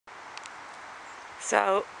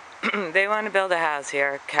So they want to build a house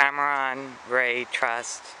here. Cameron, Ray,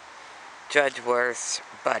 Trust, Judge Worth's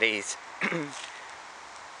buddies.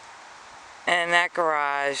 And that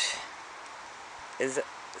garage is a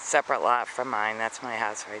separate lot from mine. That's my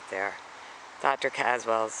house right there. Dr.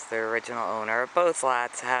 Caswell's the original owner of both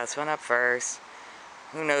lots. The house went up first.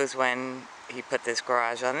 Who knows when he put this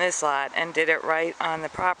garage on this lot and did it right on the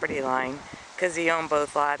property line, because he owned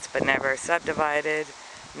both lots but never subdivided,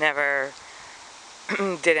 never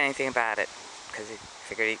did anything about it, because he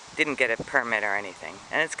figured he didn't get a permit or anything.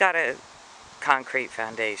 And it's got a concrete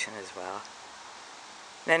foundation as well.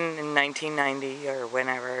 Then in 1990 or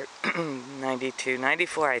whenever, 92,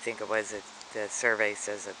 94 I think it was, the survey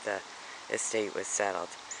says that the estate was settled.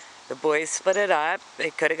 The boys split it up.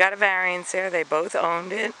 They could have got a variance there. They both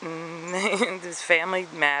owned it, and this family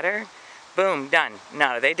matter. Boom, done.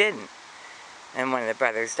 No, they didn't. And one of the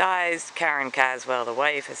brothers dies. Karen Caswell, the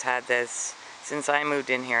wife, has had this since I moved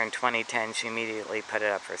in here in 2010. She immediately put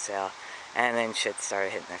it up for sale, and then shit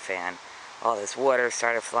started hitting the fan. All this water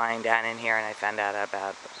started flying down in here, and I found out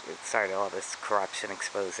about it. Started all this corruption,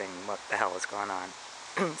 exposing what the hell was going on.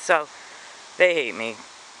 So they hate me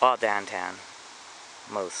all downtown,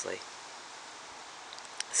 mostly.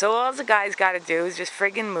 So all the guy's got to do is just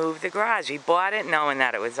friggin' move the garage. He bought it knowing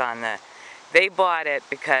that it was on the... They bought it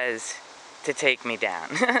because... to take me down.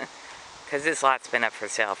 Because this lot's been up for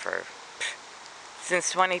sale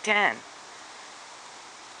since 2010.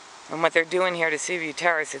 And what they're doing here to Seaview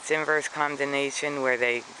Terrace, it's inverse condemnation, where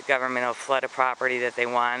the government will flood a property that they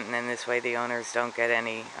want, and then this way the owners don't get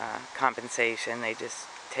any compensation. They just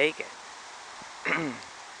take it.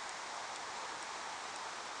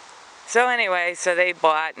 So anyway, so they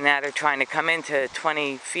bought, and now they're trying to come into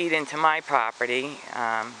 20 feet into my property.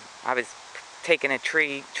 I was taking a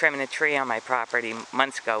tree, trimming a tree on my property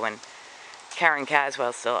months ago when Karen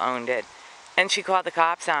Caswell still owned it. And she called the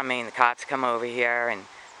cops on me, and the cops come over here and,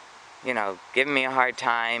 you know, giving me a hard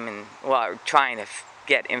time, and, well, trying to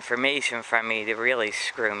get information from me to really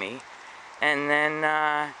screw me. And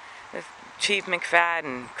then Chief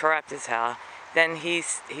McFadden, corrupt as hell, then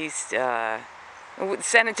he's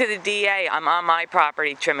sent it to the DA. I'm on my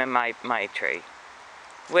property trimming my tree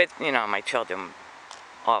with, you know, my children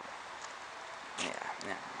all...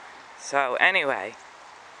 Yeah. So anyway,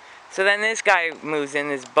 so then this guy moves in,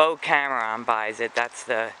 this Bo Cameron buys it. That's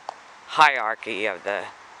the hierarchy of the...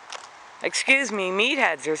 Excuse me,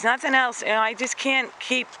 meatheads, there's nothing else. You know, I just can't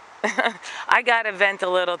keep... I gotta vent a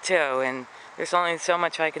little too, and there's only so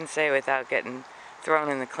much I can say without getting thrown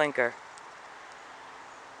in the clinker.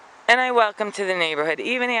 And I welcomed to the neighborhood,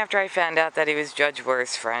 even after I found out that he was Judge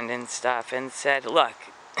Worth's friend and stuff, and said, look,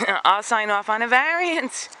 I'll sign off on a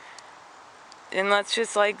variance. And let's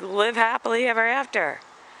just, like, live happily ever after.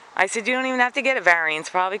 I said, you don't even have to get a variance,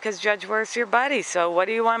 probably, because Judge Worth's your buddy. So what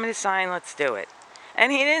do you want me to sign? Let's do it.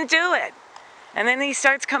 And he didn't do it. And then he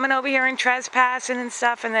starts coming over here and trespassing and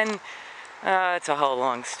stuff, and then it's a whole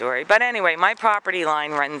long story. But anyway, my property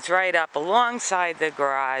line runs right up alongside the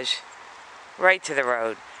garage, right to the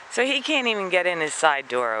road. So he can't even get in his side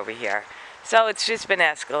door over here. So it's just been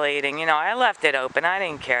escalating. You know, I left it open. I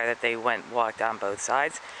didn't care that they walked on both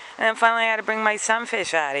sides. And then finally I had to bring my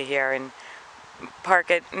sunfish out of here and park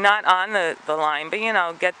it, not on the line, but, you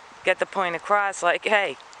know, get the point across, like,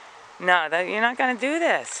 hey, no, you're not going to do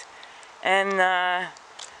this. And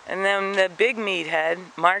then the big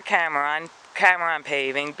meathead, Mark Cameron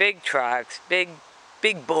Paving, big trucks, big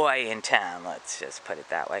boy in town, let's just put it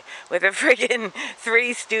that way, with a friggin'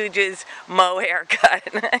 Three Stooges mow haircut.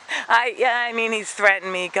 I mean, he's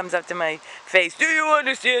threatened me. He comes up to my face, do you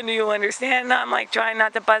understand, do you understand? And I'm like trying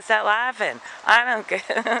not to bust out laughing. I don't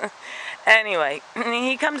care. Anyway,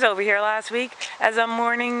 he comes over here last week as I'm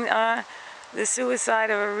mourning the suicide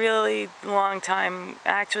of a really long time,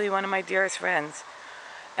 actually one of my dearest friends.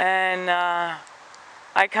 And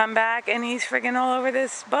I come back and he's friggin' all over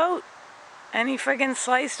this boat. And he friggin'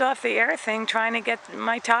 sliced off the air thing trying to get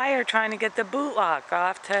my tire, trying to get the boot lock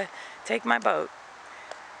off to take my boat.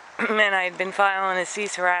 And I'd been filing a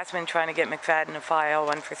cease harassment, trying to get McFadden to file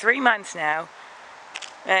one for 3 months now.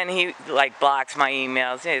 And he, like, blocks my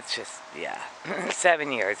emails. It's just, yeah,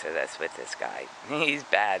 7 years of this with this guy. He's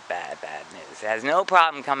bad news. Has no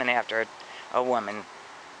problem coming after a woman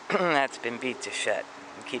that's been beat to shit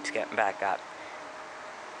and keeps getting back up.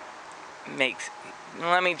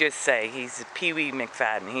 Let me just say, he's Pee Wee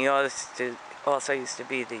McFadden. He also used to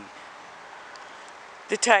be the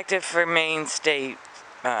detective for Maine State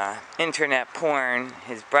internet porn.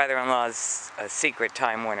 His brother-in-law's a secret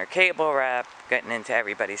Time Warner cable rep, getting into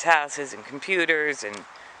everybody's houses and computers and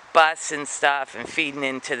bus and stuff and feeding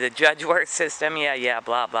into the Judge Worth system. Yeah,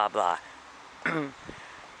 blah, blah, blah.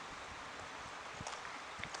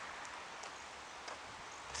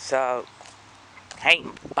 So, hey,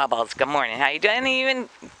 Bubbles, good morning. How you doing? And he even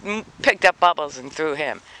picked up Bubbles and threw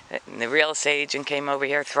him. And the real estate agent came over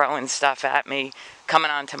here throwing stuff at me,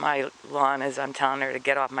 coming onto my lawn as I'm telling her to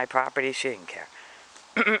get off my property. She didn't care.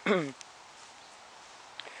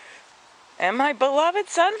 And my beloved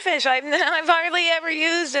sunfish, I've hardly ever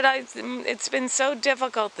used it. It's been so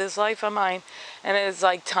difficult, this life of mine. And it was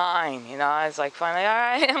like time, you know. I was like, finally, all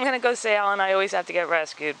right, I'm going to go sail, and I always have to get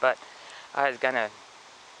rescued. But I was going to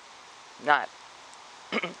not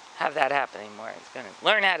have that happen anymore. I was going to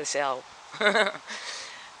learn how to sail.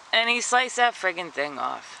 And he sliced that friggin' thing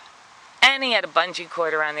off. And he had a bungee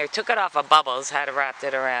cord around there, took it off of Bubbles, had it wrapped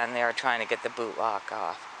it around there, trying to get the boot lock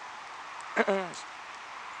off.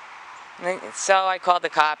 So I called the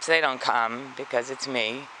cops. They don't come because it's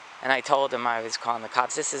me. And I told them I was calling the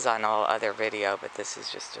cops. This is on all other video, but this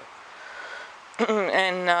is just a...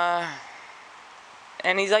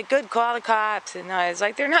 and he's like, good, call the cops. And I was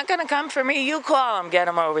like, they're not going to come for me. You call them, get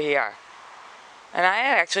them over here. And I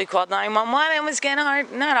had actually called 911 and was getting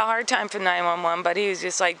not a hard time for 911, but he was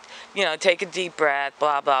just like, you know, take a deep breath,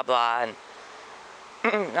 blah, blah, blah.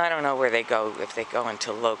 And I don't know where they go, if they go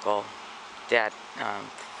into local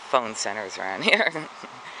phone centers around here.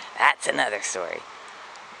 That's another story.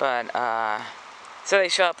 But, so they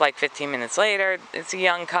show up like 15 minutes later. It's a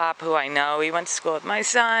young cop who I know. He went to school with my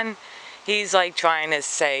son. He's like trying to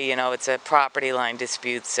say, you know, it's a property line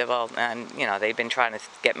dispute, civil, and, you know, they've been trying to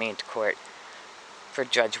get me into court for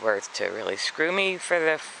Judge Worth to really screw me for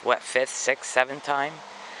the, what, 5th, 6th, 7th time?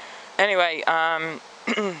 Anyway, and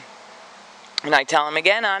I tell him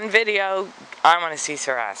again on video, I want to cease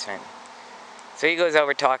harassment. So he goes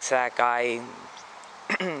over, talks to that guy.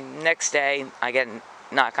 Next day, I get a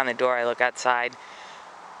knock on the door. I look outside,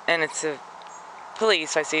 and it's the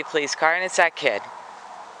police. I see a police car, and it's that kid.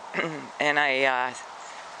 And I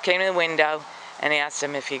came to the window, and I asked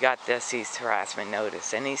him if he got the cease harassment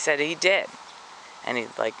notice. And he said he did, and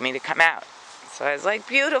he'd like me to come out. So I was like,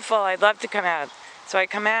 beautiful, I'd love to come out. So I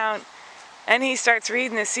come out, and he starts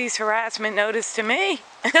reading the cease harassment notice to me.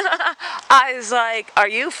 I was like, are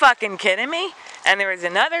you fucking kidding me? And there was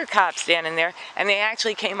another cop standing there, and they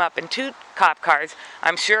actually came up in 2 cop cars.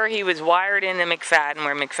 I'm sure he was wired into McFadden,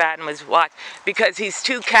 where McFadden was watched, because he's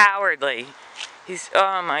too cowardly. He's,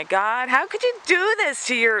 oh my God, how could you do this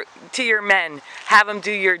to your men? Have them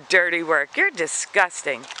do your dirty work. You're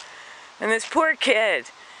disgusting. And this poor kid,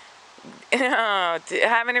 you know,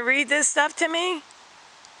 having to read this stuff to me?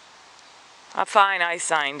 Fine, I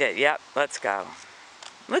signed it. Yep, let's go.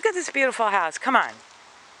 Look at this beautiful house. Come on.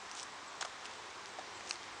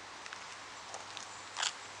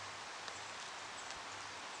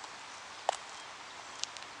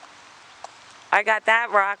 I got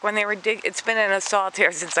that rock when they were digging. It's been an assault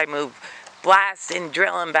here since I moved. Blasting,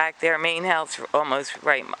 drilling back there. Main house almost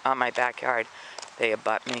right on my backyard. They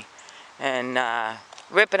abut me. And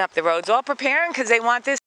ripping up the roads. All preparing because they want this